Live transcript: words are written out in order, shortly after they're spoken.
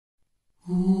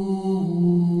It's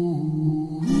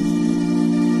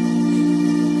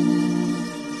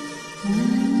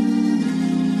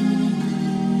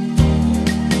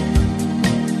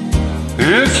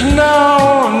now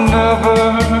or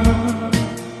never.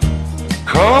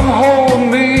 Come hold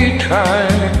me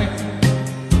tight.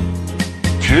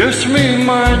 Kiss me,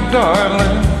 my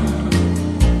darling.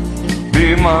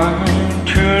 Be mine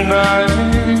tonight.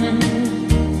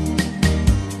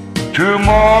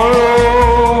 Tomorrow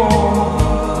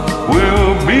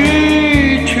will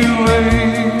be too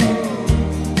late.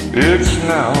 It's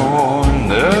now or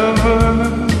never.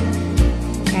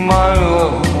 My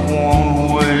love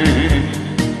won't wait.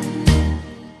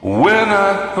 When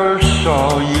I first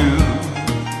saw you,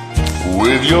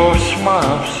 with your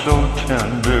smile so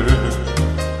tender,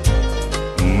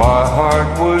 my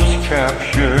heart was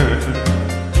captured,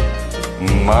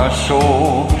 my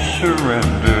soul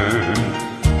surrendered.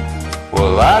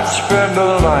 Well, I'd spend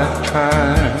a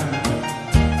lifetime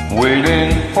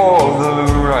waiting for the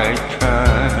right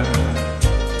time.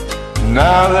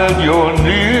 Now that you're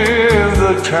near,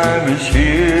 the time is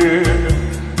here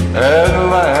at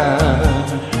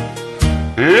last.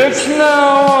 It's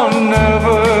now or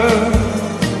never.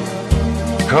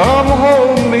 Come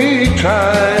hold me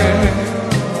tight.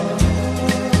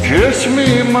 Kiss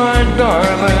me, my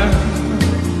darling.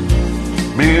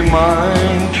 Be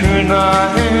mine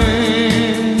tonight.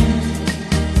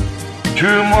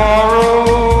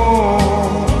 Tomorrow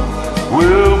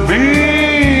will be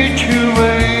too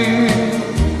late.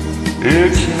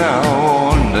 It's now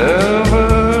or never.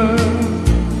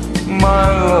 My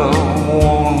love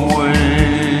won't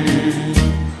wait.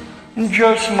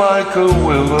 Just like a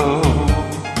willow,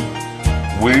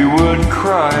 we would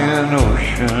cry an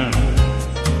ocean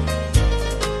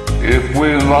if we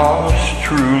lost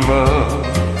true love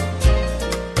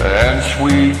and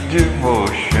sweet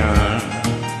devotion.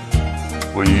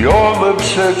 Well, your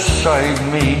lips excite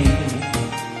me,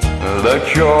 let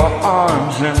your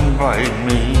arms invite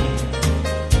me,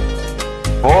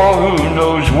 for who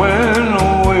knows when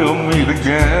we'll meet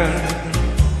again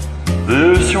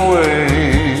this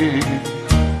way.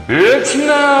 It's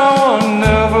now or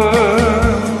never.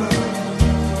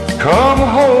 Come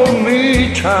hold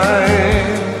me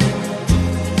tight.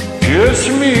 Kiss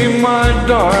me, my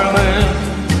darling.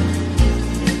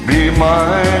 Be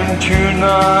mine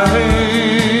tonight.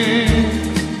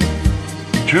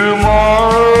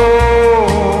 Tomorrow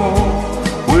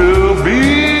will be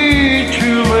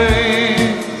too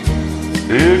late.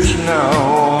 It's now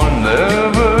or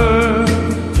never.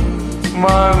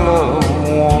 My love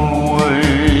won't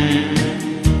wait.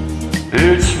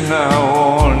 It's now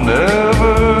or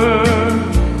never.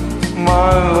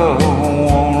 My love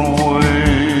won't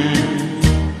wait.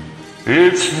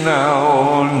 It's now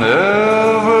or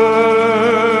never.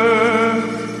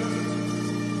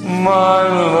 My